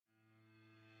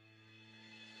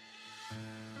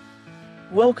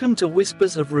Welcome to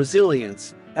Whispers of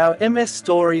Resilience, our MS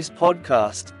Stories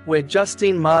podcast, where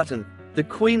Justine Martin, the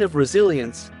Queen of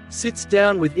Resilience, sits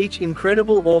down with each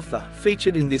incredible author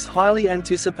featured in this highly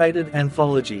anticipated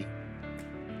anthology.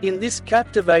 In this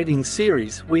captivating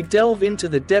series, we delve into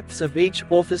the depths of each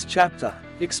author's chapter,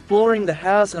 exploring the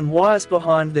hows and whys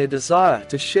behind their desire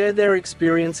to share their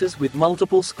experiences with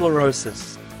multiple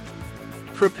sclerosis.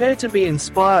 Prepare to be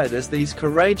inspired as these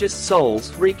courageous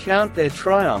souls recount their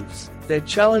triumphs, their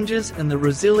challenges, and the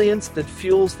resilience that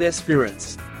fuels their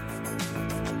spirits.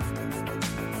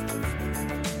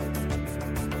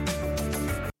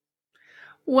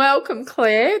 Welcome,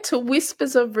 Clare, to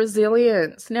Whispers of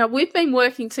Resilience. Now, we've been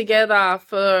working together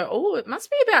for, it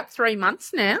must be about 3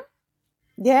 months now.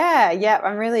 Yeah,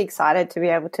 I'm really excited to be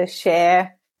able to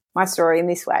share my story in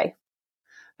this way.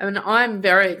 And I'm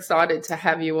very excited to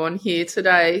have you on here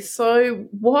today. So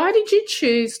why did you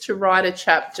choose to write a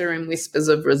chapter in Whispers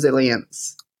of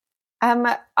Resilience?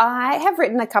 I have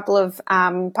written a couple of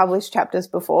published chapters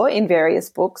before in various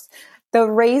books. The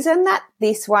reason that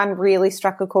this one really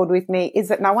struck a chord with me is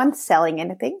that no one's selling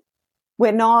anything.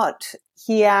 We're not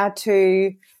here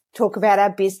to talk about our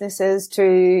businesses,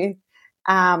 to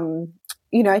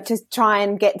try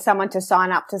and get someone to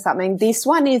sign up to something. This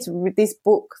one is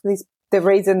the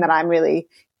reason that I'm really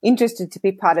interested to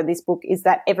be part of this book is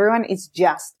that everyone is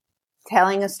just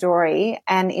telling a story,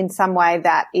 and in some way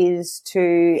that is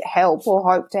to help or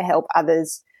hope to help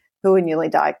others who are newly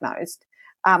diagnosed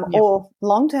or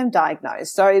long-term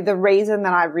diagnosed. So the reason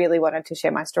that I really wanted to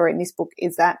share my story in this book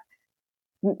is that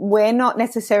we're not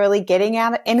necessarily getting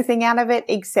anything out of it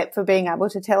except for being able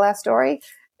to tell our story.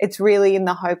 It's really in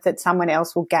the hope that someone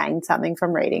else will gain something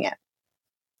from reading it.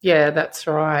 Yeah, that's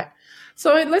right.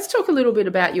 So let's talk a little bit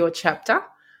about your chapter,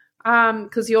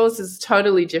 because yours is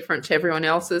totally different to everyone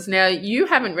else's. Now, you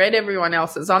haven't read everyone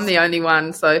else's. I'm the only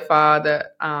one so far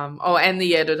that, and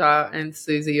the editor and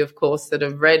Susie, of course, that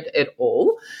have read it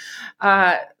all.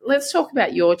 Let's talk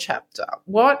about your chapter.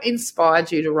 What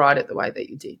inspired you to write it the way that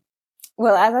you did?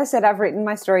 Well, as I said, I've written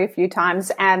my story a few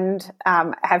times and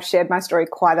have shared my story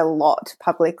quite a lot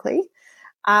publicly.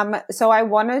 So I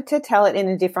wanted to tell it in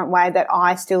a different way that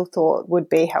I still thought would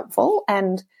be helpful.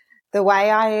 And the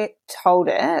way I told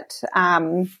it,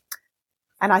 and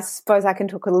I suppose I can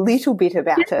talk a little bit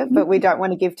about it, but we don't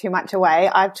want to give too much away.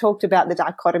 I've talked about the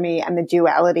dichotomy and the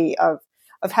duality of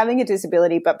having a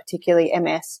disability, but particularly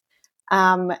MS.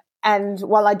 And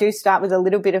while I do start with a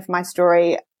little bit of my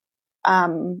story,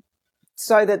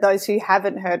 so that those who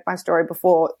haven't heard my story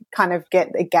before kind of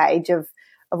get a gauge of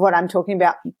what I'm talking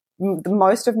about,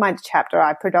 most of my chapter,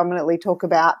 I predominantly talk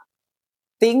about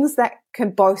things that can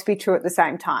both be true at the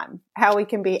same time, how we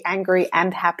can be angry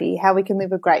and happy, how we can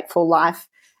live a grateful life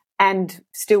and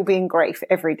still be in grief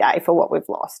every day for what we've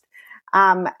lost.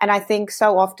 And I think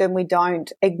so often we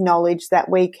don't acknowledge that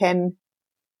we can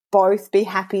both be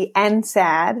happy and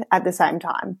sad at the same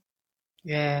time.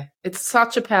 Yeah, it's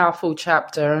such a powerful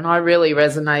chapter, and I really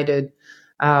resonated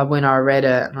when I read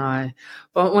it. And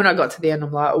when I got to the end,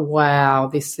 I'm like, wow,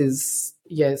 this is,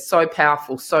 so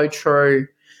powerful, so true.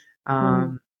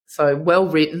 So well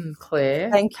written, Clare.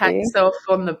 Thank Pat you. yourself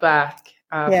on the back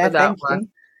for that one. You.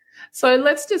 So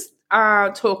let's just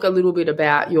talk a little bit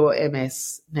about your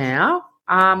MS now.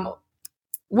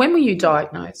 When were you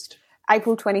diagnosed?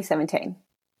 April 2017.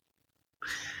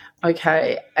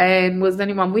 Okay. And was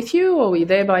anyone with you, or were you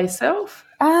there by yourself?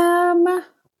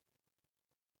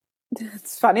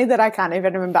 It's funny that I can't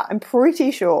even remember. I'm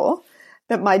pretty sure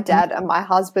that my dad and my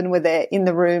husband were there in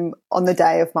the room on the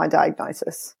day of my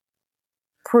diagnosis.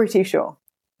 Pretty sure.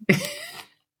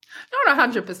 Not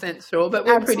 100% sure, but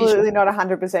we're pretty sure. Absolutely not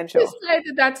 100% sure. Just say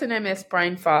that that's an MS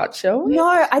brain fart, shall we?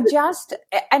 No,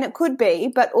 and it could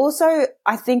be, but also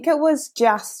I think it was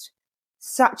just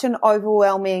such an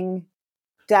overwhelming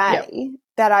day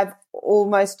that I've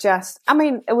almost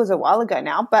it was a while ago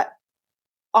now, but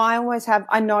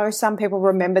I know some people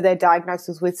remember their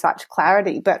diagnosis with such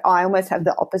clarity, but I almost have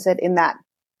the opposite in that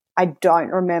I don't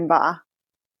remember.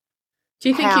 Do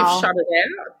you think you've shut it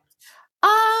out?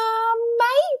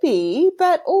 Maybe,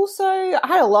 but also I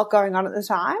had a lot going on at the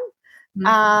time.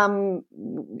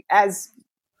 As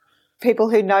people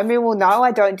who know me will know,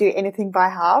 I don't do anything by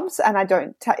halves, and I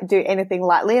don't do anything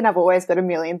lightly, and I've always got a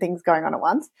million things going on at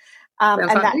once.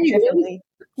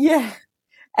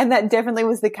 And that definitely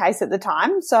was the case at the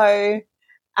time. So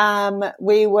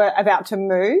we were about to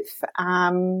move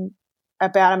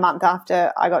about a month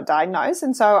after I got diagnosed,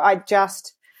 and so I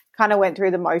just kind of went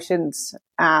through the motions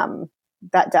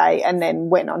that day and then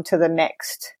went on to the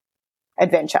next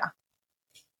adventure.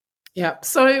 Yeah.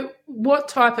 So what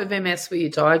type of MS were you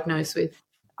diagnosed with?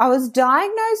 I was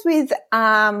diagnosed with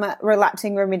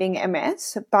relapsing remitting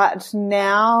MS, but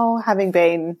now having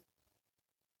been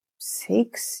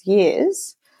 6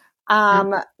 years,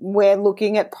 we're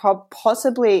looking at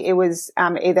possibly it was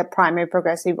either primary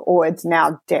progressive or it's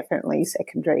now definitely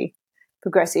secondary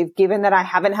progressive. Given that I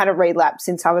haven't had a relapse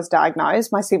since I was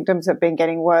diagnosed, my symptoms have been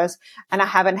getting worse and I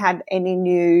haven't had any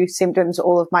new symptoms.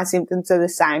 All of my symptoms are the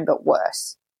same but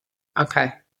worse.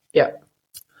 Okay. Yep.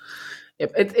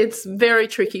 It's very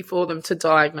tricky for them to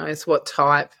diagnose what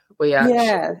type we actually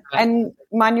have. And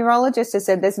my neurologist has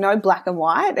said there's no black and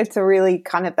white. It's a really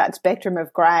kind of that spectrum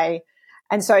of grey.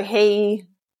 And so he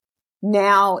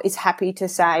now is happy to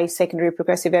say secondary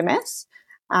progressive MS.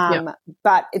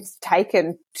 But it's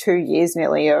taken 2 years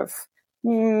nearly of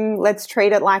let's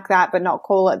treat it like that but not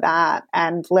call it that,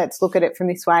 and let's look at it from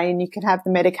this way, and you can have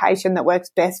the medication that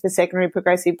works best for secondary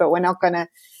progressive, but we're not going to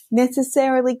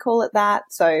necessarily call it that.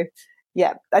 So,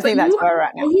 yeah, I think that's where we're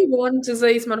at now. Are you on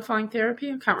disease-modifying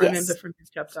therapy? I can't remember from this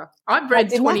chapter. I've read I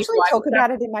didn't actually talk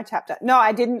about it in my chapter. No,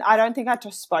 I didn't. I don't think I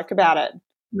just spoke about it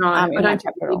in my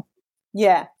chapter at all.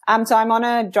 Yeah. So I'm on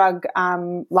a drug,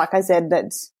 like I said,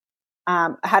 that's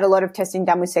had a lot of testing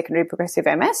done with secondary progressive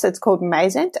MS. It's called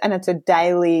Mazent, and it's a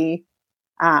daily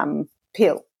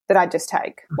pill that I just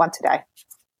take once a day.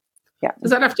 Yeah.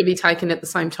 Does that have to be taken at the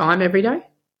same time every day?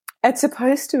 It's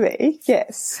supposed to be,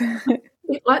 yes.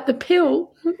 Like the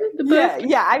pill.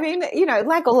 Yeah. I mean,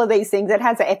 like all of these things, it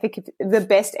has the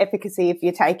best efficacy if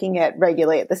you're taking it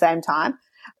regularly at the same time.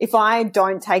 If I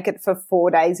don't take it for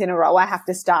 4 days in a row, I have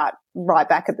to start right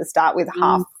back at the start with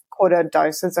quarter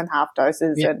doses and half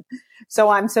doses. Yeah. And so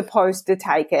I'm supposed to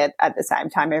take it at the same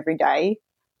time every day.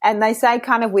 And they say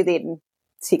kind of within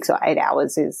 6 or 8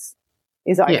 hours is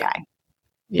okay.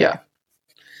 Yeah.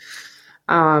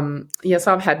 Yes,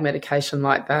 I've had medication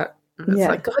like that. And it's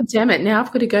like, God damn it, now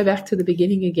I've got to go back to the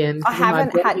beginning again. I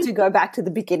haven't had to go back to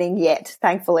the beginning yet,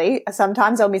 thankfully.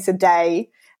 Sometimes I'll miss a day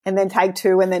and then take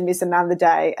 2 and then miss another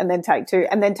day and then take 2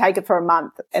 and then take it for a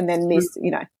month and then miss,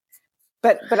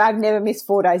 But I've never missed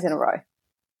 4 days in a row.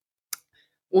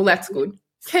 Well, that's good.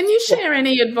 Can you share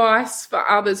any advice for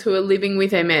others who are living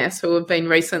with MS who have been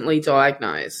recently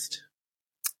diagnosed?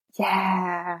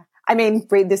 Yeah. I mean,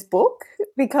 read this book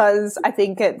because I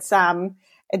think it's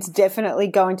definitely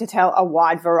going to tell a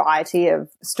wide variety of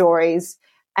stories.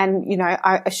 And,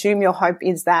 I assume your hope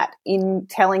is that in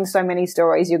telling so many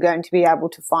stories, you're going to be able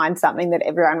to find something that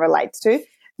everyone relates to,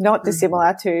 not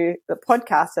dissimilar to the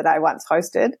podcast that I once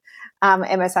hosted,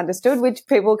 MS Understood, which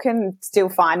people can still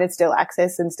find and still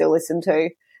access and still listen to.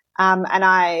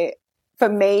 For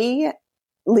me,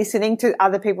 listening to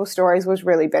other people's stories was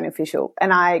really beneficial.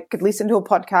 And I could listen to a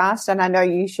podcast, and I know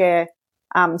you share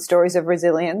stories of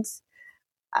resilience.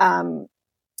 Absolutely.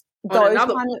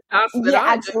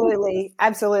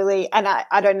 And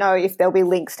I don't know if there'll be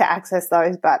links to access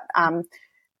those, but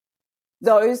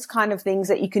those kind of things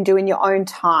that you can do in your own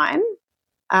time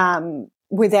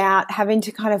without having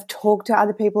to kind of talk to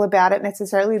other people about it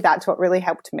necessarily, that's what really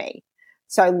helped me.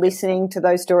 So listening to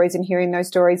those stories and hearing those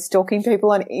stories, stalking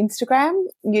people on Instagram,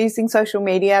 using social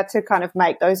media to kind of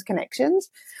make those connections,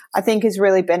 I think is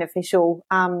really beneficial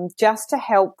just to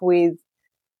help with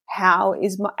how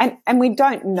is my – and we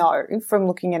don't know from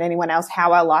looking at anyone else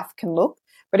how our life can look.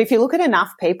 But if you look at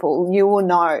enough people, you will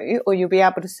know, or you'll be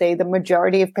able to see the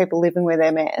majority of people living with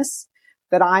MS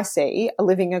that I see are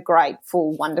living a great,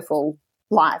 full, wonderful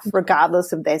life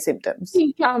regardless of their symptoms.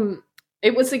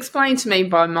 It was explained to me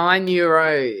by my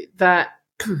neuro that,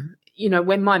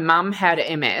 when my mum had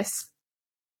MS,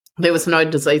 there was no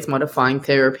disease-modifying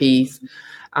therapies.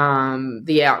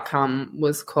 The outcome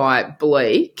was quite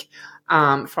bleak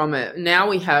from it. Now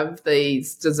we have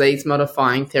these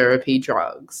disease-modifying therapy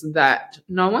drugs that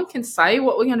no one can say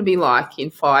what we're going to be like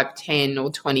in 5, 10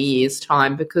 or 20 years'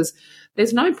 time because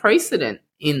there's no precedent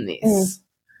in this.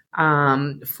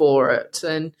 For it.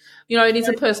 And, it is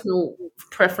a personal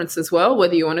preference as well,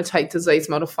 whether you want to take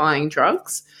disease-modifying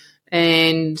drugs.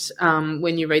 And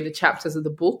when you read the chapters of the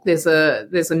book, there's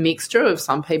a mixture of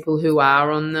some people who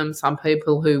are on them, some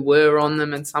people who were on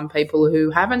them, and some people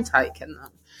who haven't taken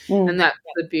them. And that's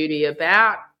the beauty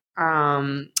about,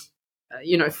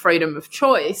 freedom of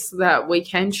choice, that we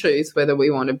can choose whether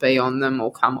we want to be on them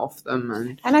or come off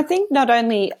them. And I think not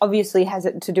only obviously has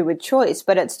it to do with choice,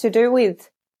 but it's to do with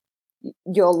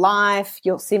your life,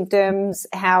 your symptoms,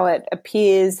 how it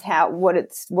appears,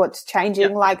 what's changing.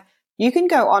 Yep. Like you can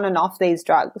go on and off these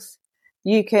drugs.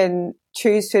 You can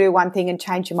choose to do one thing and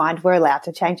change your mind. We're allowed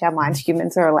to change our minds.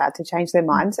 Humans are allowed to change their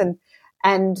minds,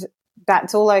 and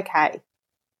that's all okay.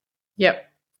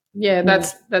 Yep. Yeah,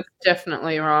 that's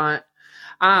definitely right.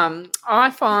 I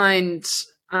find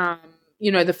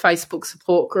the Facebook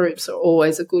support groups are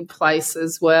always a good place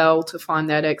as well to find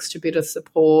that extra bit of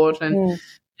support, and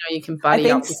you can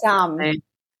buddy up with them.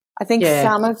 I think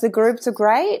some of the groups are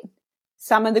great.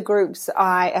 Some of the groups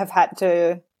I have had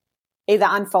to either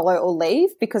unfollow or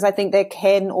leave, because I think there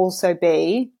can also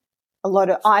be a lot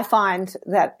of, I find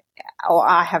that, or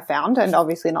I have found, and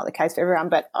obviously not the case for everyone,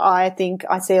 but I think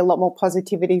I see a lot more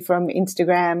positivity from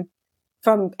Instagram,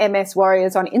 from MS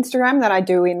warriors on Instagram than I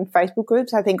do in Facebook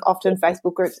groups. I think often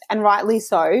Facebook groups, and rightly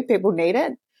so, people need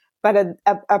it, but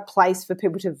a place for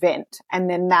people to vent. And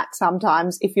then that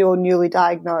sometimes, if you're newly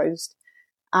diagnosed,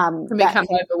 can become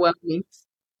overwhelming.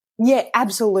 Yeah,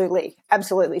 absolutely.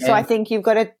 Absolutely. Yeah. So I think you've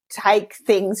got to take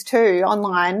things too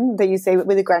online that you see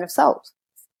with a grain of salt.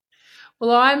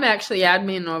 Well, I'm actually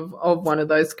admin of one of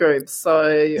those groups,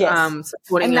 so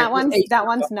supporting, and that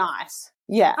one's nice.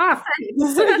 Yeah.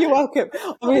 Thanks. You're welcome.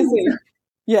 Obviously.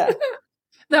 Yeah.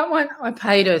 That one, I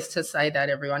paid us to say that,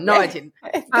 everyone. No, I didn't.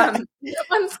 That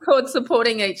one's called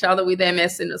Supporting Each Other with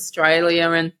MS in Australia,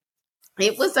 and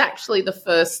it was actually the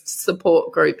first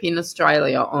support group in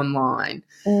Australia online.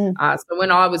 So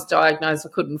when I was diagnosed, I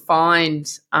couldn't find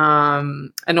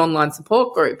an online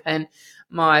support group, and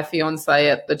my fiance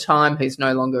at the time, who's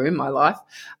no longer in my life,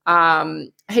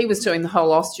 he was doing the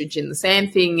whole ostrich in the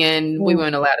sand thing, and we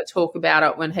weren't allowed to talk about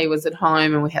it when he was at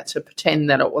home, and we had to pretend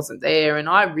that it wasn't there. And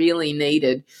I really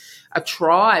needed a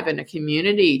tribe and a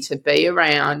community to be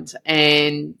around.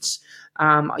 And,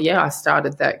 I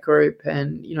started that group,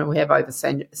 and, we have over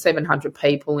 700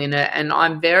 people in it. And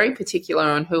I'm very particular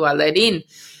on who I let in,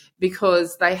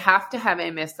 because they have to have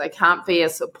MS. They can't be a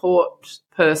support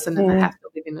person, and they have to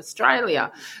live in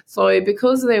Australia. So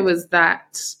because there was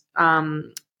that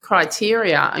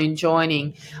criteria in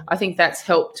joining, I think that's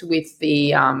helped with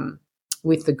the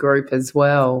group as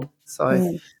well.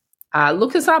 So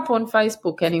look us up on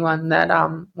Facebook, anyone that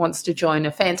wants to join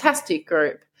a fantastic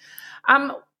group.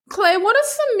 Claire, what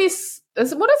are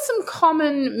some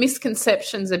common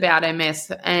misconceptions about MS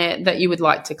that you would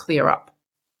like to clear up?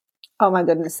 Oh, my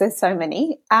goodness, there's so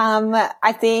many.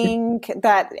 I think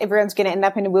that everyone's going to end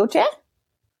up in a wheelchair.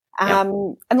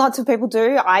 And lots of people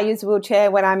do. I use a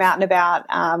wheelchair when I'm out and about.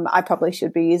 I probably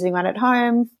should be using one at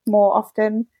home more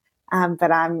often,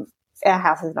 but our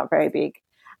house is not very big.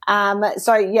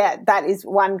 That is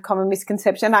one common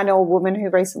misconception. I know a woman who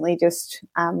recently just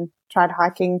tried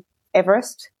hiking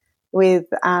Everest with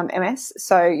MS.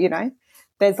 So,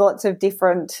 there's lots of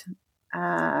different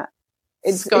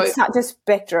it's such a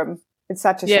spectrum. It's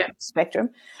such a spectrum,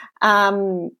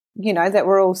 that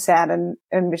we're all sad and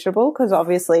miserable, because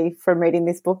obviously from reading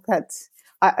this book, that's,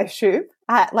 I assume,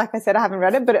 like I said, I haven't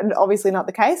read it, but obviously not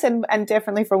the case, and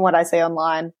definitely from what I see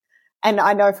online. And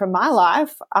I know from my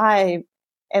life, I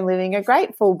am living a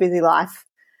great, full, busy life.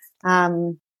 I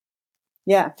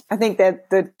think they're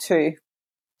the two.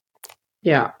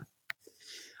 Yeah.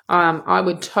 I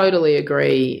would totally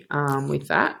agree with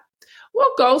that.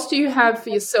 What goals do you have for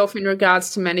yourself in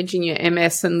regards to managing your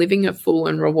MS and living a full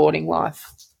and rewarding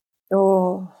life?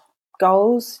 Oh,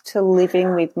 goals to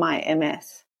living with my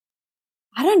MS.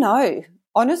 I don't know.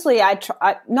 Honestly, I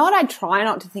try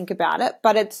not to think about it,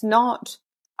 but it's not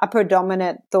a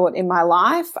predominant thought in my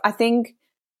life. I think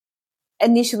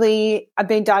initially I've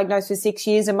been diagnosed for 6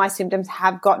 years, and my symptoms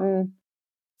have gotten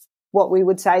what we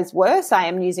would say is worse. I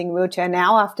am using a wheelchair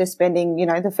now after spending,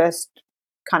 the first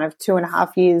kind of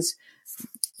 2.5 years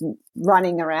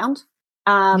running around.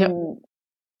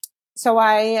 So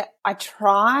I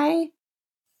try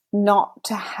not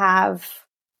to have,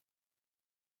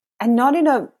 and not in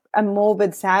a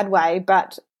morbid, sad way,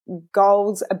 but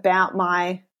goals about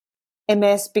my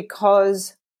MS,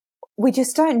 because we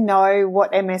just don't know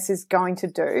what MS is going to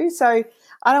do. So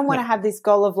I don't want to have this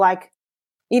goal of like,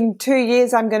 in 2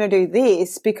 years I'm going to do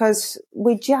this, because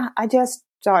I just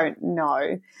don't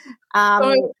know.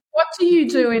 So what do you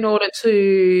do in order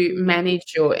to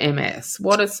manage your MS?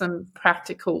 What are some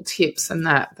practical tips and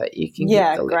that you can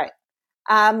give the great.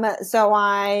 So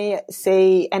I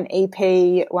see an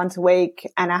EP once a week,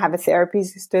 and I have a therapy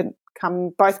assistant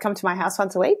come to my house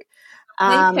once a week.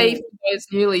 EP for those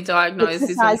newly diagnosed,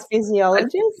 exercise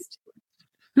physiologist.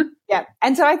 Yeah.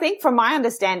 And so I think from my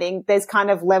understanding, there's kind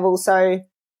of levels. So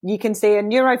you can see a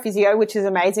neurophysio, which is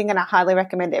amazing, and I highly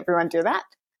recommend everyone do that.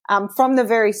 From the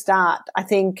very start, I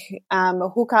think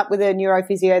hook up with a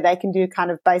neurophysio. They can do kind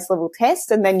of base level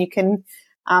tests, and then you can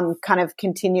kind of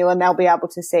continue, and they'll be able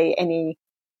to see any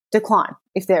decline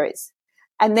if there is.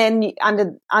 And then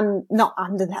not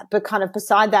under that, but kind of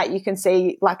beside that, you can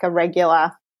see like a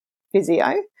regular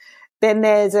physio. Then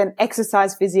there's an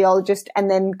exercise physiologist, and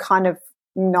then kind of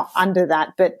not under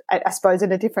that, but I suppose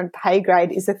in a different pay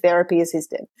grade is a therapy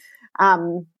assistant.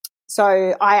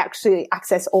 So I actually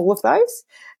access all of those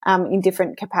in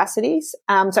different capacities.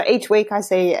 So each week I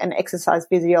see an exercise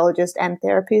physiologist and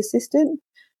therapy assistant.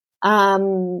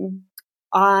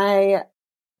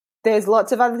 There's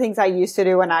lots of other things I used to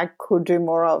do and I could do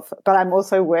more of, but I'm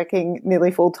also working nearly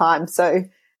full time. So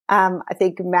I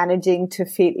think managing to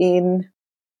fit in,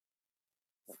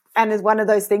 and as one of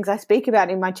those things I speak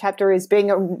about in my chapter is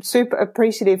being super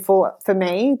appreciative for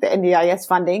me, the NDIS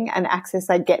funding and access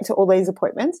I get to all these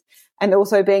appointments, and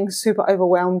also being super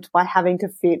overwhelmed by having to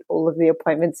fit all of the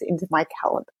appointments into my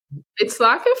calendar. It's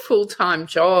like a full-time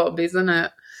job, isn't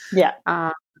it? Yeah.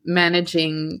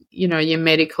 Managing, your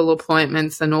medical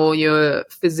appointments and all your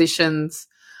physicians.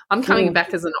 I'm coming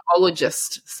back as an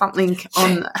ologist, something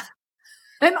on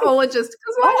an ologist.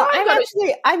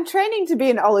 I'm training to be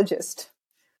an ologist.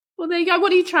 Well, there you go.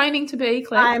 What are you training to be,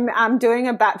 Claire? I'm doing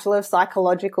a Bachelor of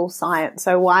Psychological Science.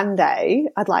 So one day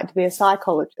I'd like to be a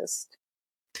psychologist.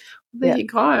 There you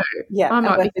go. Yeah, I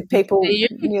might work with people.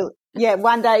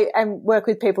 One day and work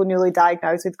with people newly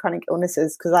diagnosed with chronic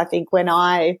illnesses, because I think when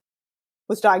I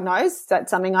was diagnosed,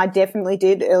 that's something I definitely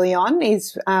did early on,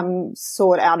 is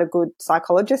sought out a good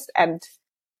psychologist and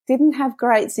didn't have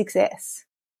great success.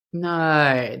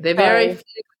 No, they're very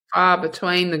far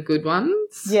between, the good ones.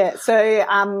 Yeah. So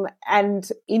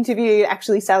and interview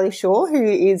actually Sally Shaw, who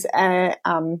is a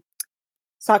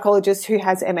psychologist who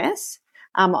has MS,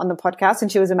 on the podcast, and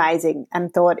she was amazing,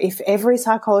 and thought if every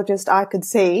psychologist I could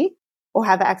see or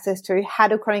have access to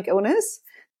had a chronic illness,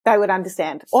 they would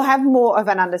understand or have more of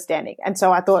an understanding. And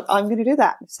so I thought, I'm going to do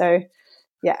that. So,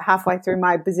 yeah, halfway through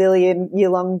my bazillion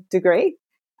year-long degree,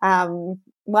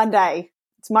 one day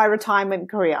it's my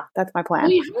retirement career. That's my plan.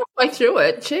 Well, you're halfway through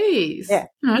it. Jeez. Yeah.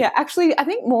 Mm-hmm. Yeah, actually, I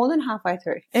think more than halfway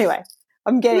through. Anyway,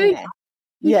 I'm getting there.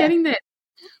 You're getting there.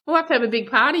 We'll have to have a big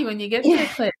party when you get there,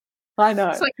 Claire. I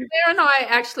know. So Claire and I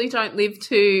actually don't live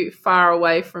too far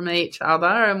away from each other,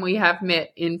 and we have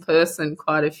met in person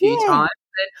quite a few times.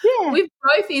 We've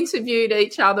both interviewed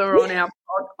each other on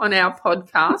our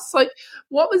podcast. So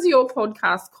what was your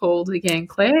podcast called again,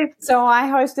 Claire? So I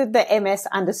hosted the MS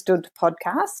Understood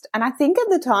podcast, and I think at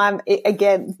the time,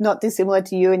 again, not dissimilar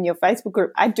to you and your Facebook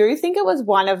group, I do think it was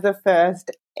one of the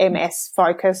first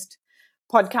MS-focused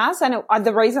podcasts, and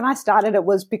the reason I started it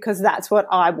was because that's what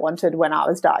I wanted when I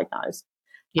was diagnosed.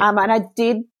 And I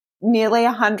did nearly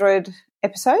 100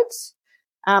 episodes,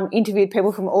 interviewed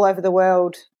people from all over the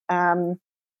world,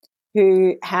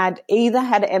 who had either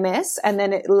had MS, and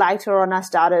then later on I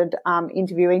started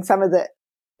interviewing some of the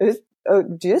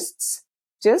ologists.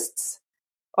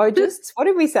 What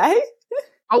did we say?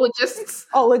 Ologists.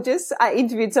 I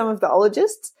interviewed some of the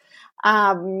ologists,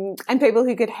 and people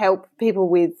who could help people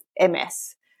with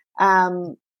MS.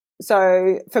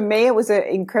 So for me, it was an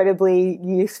incredibly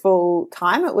useful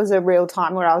time. It was a real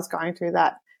time where I was going through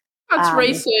that. That's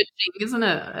researching, isn't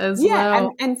it?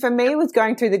 Well. And for me, it was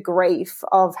going through the grief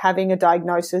of having a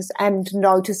diagnosis and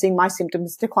noticing my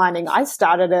symptoms declining. I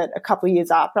started it a couple of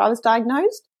years after I was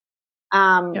diagnosed.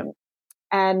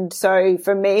 And so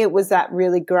for me, it was that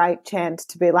really great chance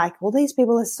to be like, well, these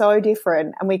people are so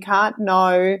different and we can't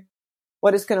know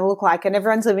what it's going to look like. And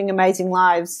everyone's living amazing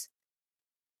lives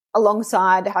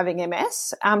alongside having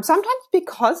MS, sometimes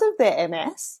because of their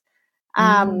MS.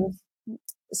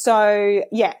 So,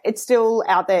 yeah, it's still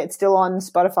out there. It's still on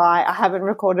Spotify. I haven't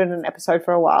recorded an episode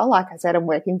for a while. Like I said, I'm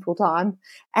working full-time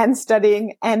and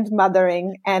studying and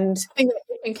mothering. And I think that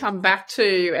you can come back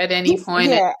to at any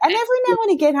point. Yeah, and every now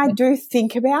and again I do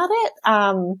think about it,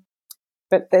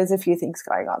 but there's a few things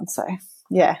going on. So,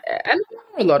 yeah. And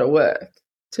a lot of work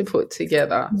to put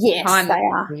together. Yes, they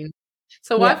are.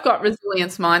 So I've got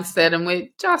Resilience Mindset, and we're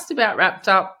just about wrapped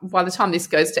up. By the time this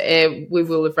goes to air, we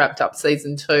will have wrapped up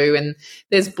season 2, and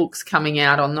there's books coming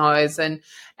out on those. And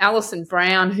Alison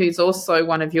Brown, who's also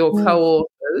one of your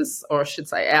co-authors, or I should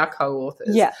say our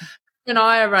co-authors, and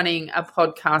I are running a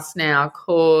podcast now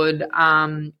called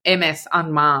MS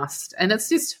Unmasked, and it's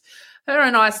just her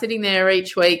and I sitting there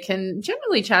each week and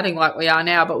generally chatting like we are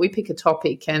now, but we pick a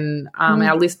topic, and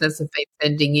our listeners have been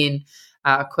sending in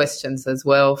questions as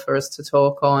well for us to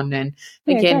talk on. And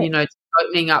again, just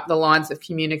opening up the lines of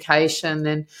communication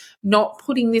and not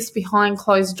putting this behind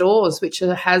closed doors, which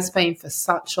it has been for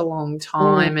such a long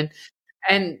time.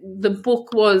 And the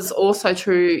book was also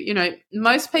true.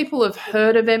 Most people have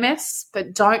heard of MS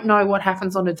but don't know what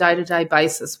happens on a day-to-day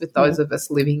basis with those of us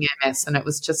living MS. And it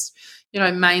was just,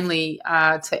 mainly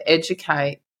to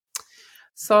educate.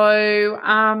 So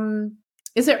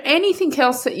is there anything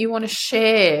else that you want to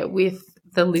share with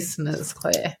the listeners,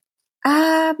 Claire?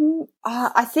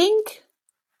 I think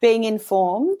being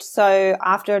informed. So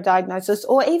after a diagnosis,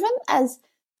 or even as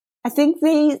I think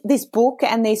this book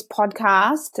and this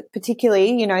podcast,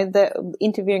 particularly, you know, the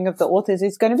interviewing of the authors,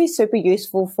 is going to be super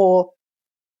useful for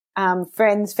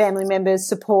friends, family members,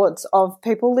 supports of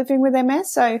people living with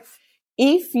MS. So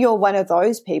if you're one of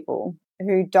those people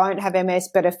who don't have MS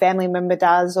but a family member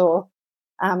does, or,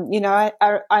 you know,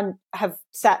 I have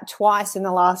sat twice in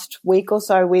the last week or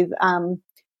so with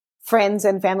friends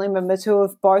and family members who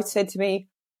have both said to me,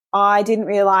 I didn't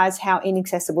realise how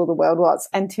inaccessible the world was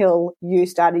until you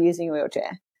started using a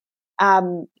wheelchair.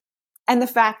 And the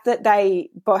fact that they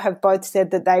have both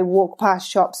said that they walk past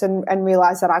shops and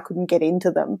realise that I couldn't get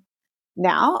into them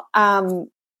now,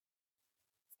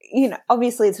 you know,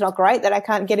 obviously it's not great that I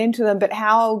can't get into them, but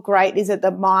how great is it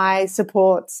that my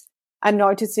supports are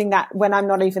noticing that when I'm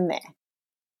not even there?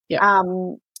 Yeah.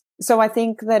 So I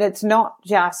think that it's not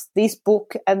just this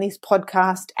book and this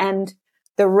podcast, and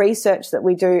the research that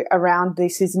we do around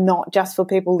this is not just for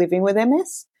people living with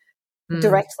MS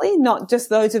directly, not just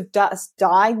those who've just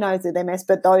diagnosed with MS,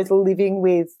 but those living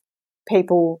with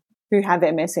people who have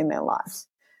MS in their lives.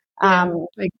 And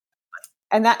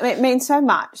that it means so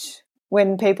much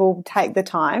when people take the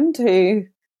time to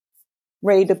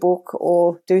read a book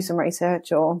or do some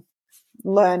research or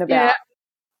learn about. Yeah.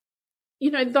 You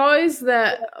know, those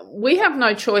that we have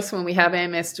no choice when we have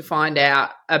MS to find out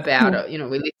about it. You know,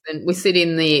 we sit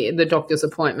in the doctor's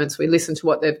appointments, we listen to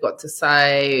what they've got to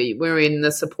say, we're in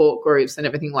the support groups and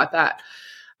everything like that.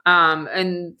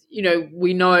 And, you know,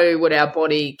 we know what our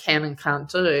body can and can't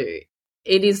do.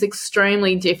 It is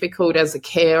extremely difficult as a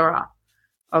carer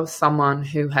of someone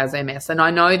who has MS. And I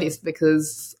know this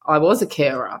because I was a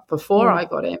carer before I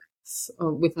got MS,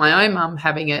 with my own mum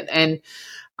having it. And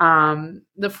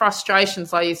the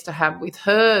frustrations I used to have with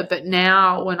her, but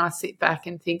now when I sit back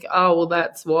and think, oh, well,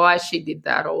 that's why she did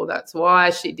that, or that's why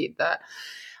she did that.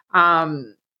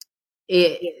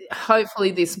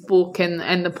 Hopefully this book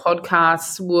and the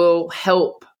podcast will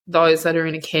help those that are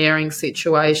in a caring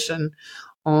situation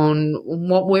on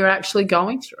what we're actually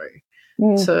going through.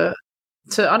 To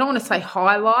I don't want to say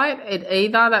highlight it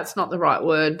either, that's not the right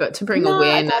word, but to bring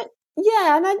awareness.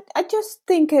 And I just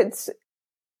think it's,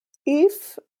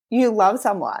 if you love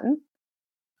someone,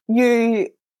 you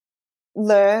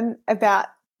learn about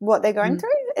what they're going through.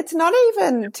 It's not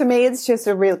even, to me, it's just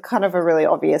a really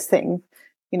obvious thing.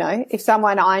 You know, if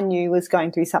someone I knew was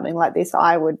going through something like this,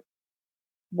 I would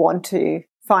want to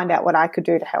find out what I could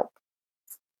do to help.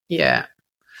 Yeah.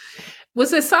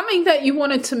 Was there something that you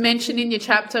wanted to mention in your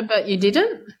chapter but you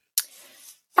didn't?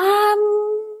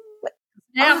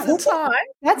 Now's the time.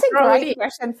 That's a great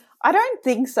question. I don't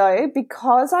think so,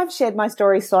 because I've shared my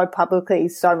story so publicly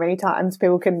so many times.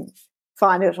 People can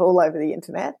find it all over the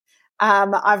internet.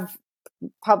 I've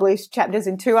published chapters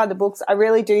in 2 other books. I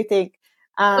really do think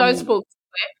those books.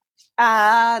 They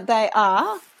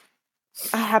are.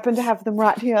 I happen to have them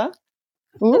right here.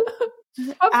 Of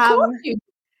course you.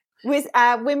 With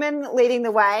Women Leading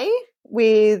the Way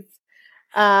with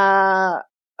I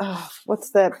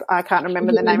can't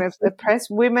remember the name of the press,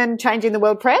 Women Changing the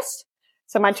World Press.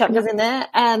 So my chapter's in there.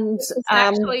 And it's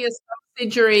actually a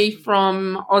subsidiary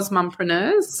from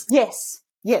Osmumpreneurs. Yes.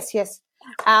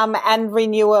 And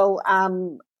Renewal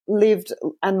lived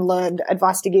and learned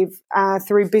advice to give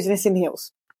through Business in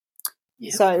Heels.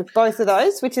 Yep. So both of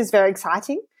those, which is very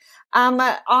exciting.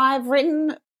 I've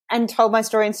written and told my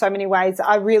story in so many ways.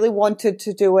 I really wanted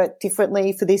to do it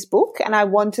differently for this book, and I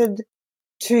wanted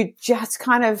to just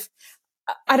kind of,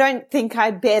 I don't think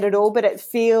I bared it all, but it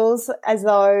feels as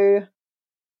though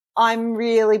I'm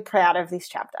really proud of this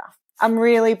chapter. I'm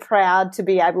really proud to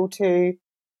be able to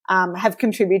have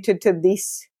contributed to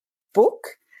this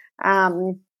book.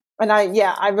 And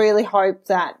I really hope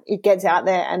that it gets out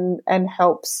there and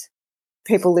helps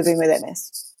people living with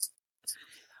MS.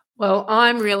 Well,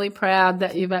 I'm really proud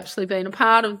that you've actually been a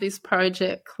part of this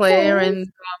project, Claire,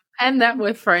 and that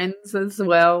we're friends as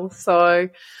well. So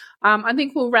I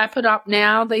think we'll wrap it up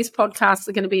now. These podcasts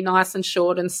are going to be nice and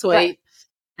short and sweet.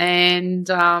 And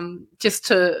just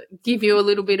to give you a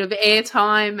little bit of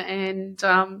airtime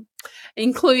and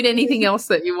include anything else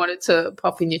that you wanted to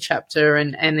pop in your chapter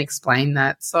and explain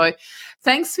that. So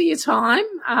thanks for your time.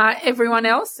 Everyone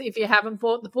else, if you haven't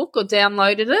bought the book or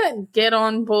downloaded it, get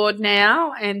on board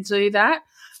now and do that.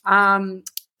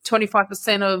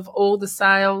 25% of all the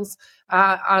sales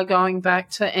are going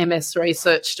back to MS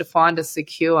research to find a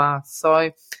secure.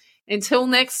 So until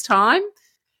next time,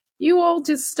 you all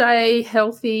just stay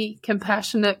healthy,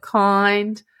 compassionate,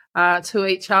 kind to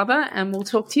each other, and we'll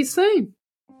talk to you soon.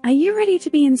 Are you ready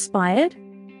to be inspired?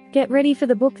 Get ready for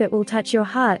the book that will touch your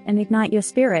heart and ignite your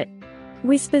spirit.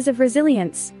 Whispers of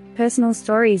Resilience, Personal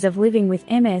Stories of Living with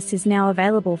MS is now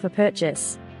available for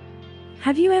purchase.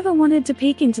 Have you ever wanted to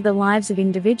peek into the lives of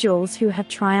individuals who have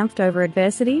triumphed over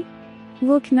adversity?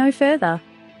 Look no further.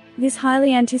 This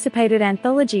highly anticipated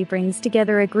anthology brings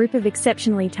together a group of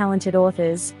exceptionally talented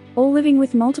authors, all living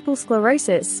with multiple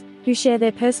sclerosis, who share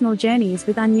their personal journeys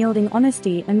with unyielding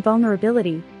honesty and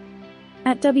vulnerability.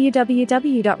 At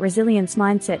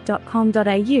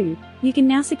www.resiliencemindset.com.au, you can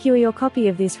now secure your copy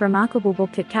of this remarkable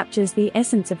book that captures the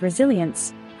essence of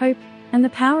resilience, hope, and the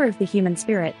power of the human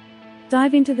spirit.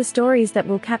 Dive into the stories that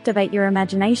will captivate your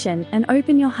imagination and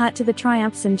open your heart to the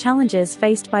triumphs and challenges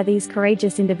faced by these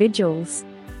courageous individuals.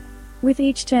 With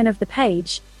each turn of the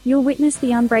page, you'll witness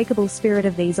the unbreakable spirit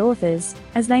of these authors,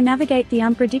 as they navigate the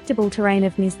unpredictable terrain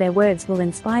of mis. Their words will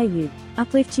inspire you,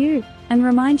 uplift you, and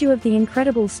remind you of the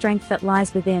incredible strength that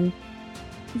lies within.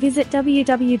 Visit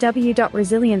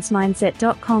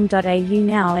www.resiliencemindset.com.au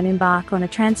now and embark on a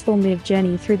transformative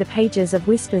journey through the pages of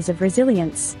Whispers of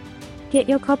Resilience. Get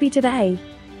your copy today.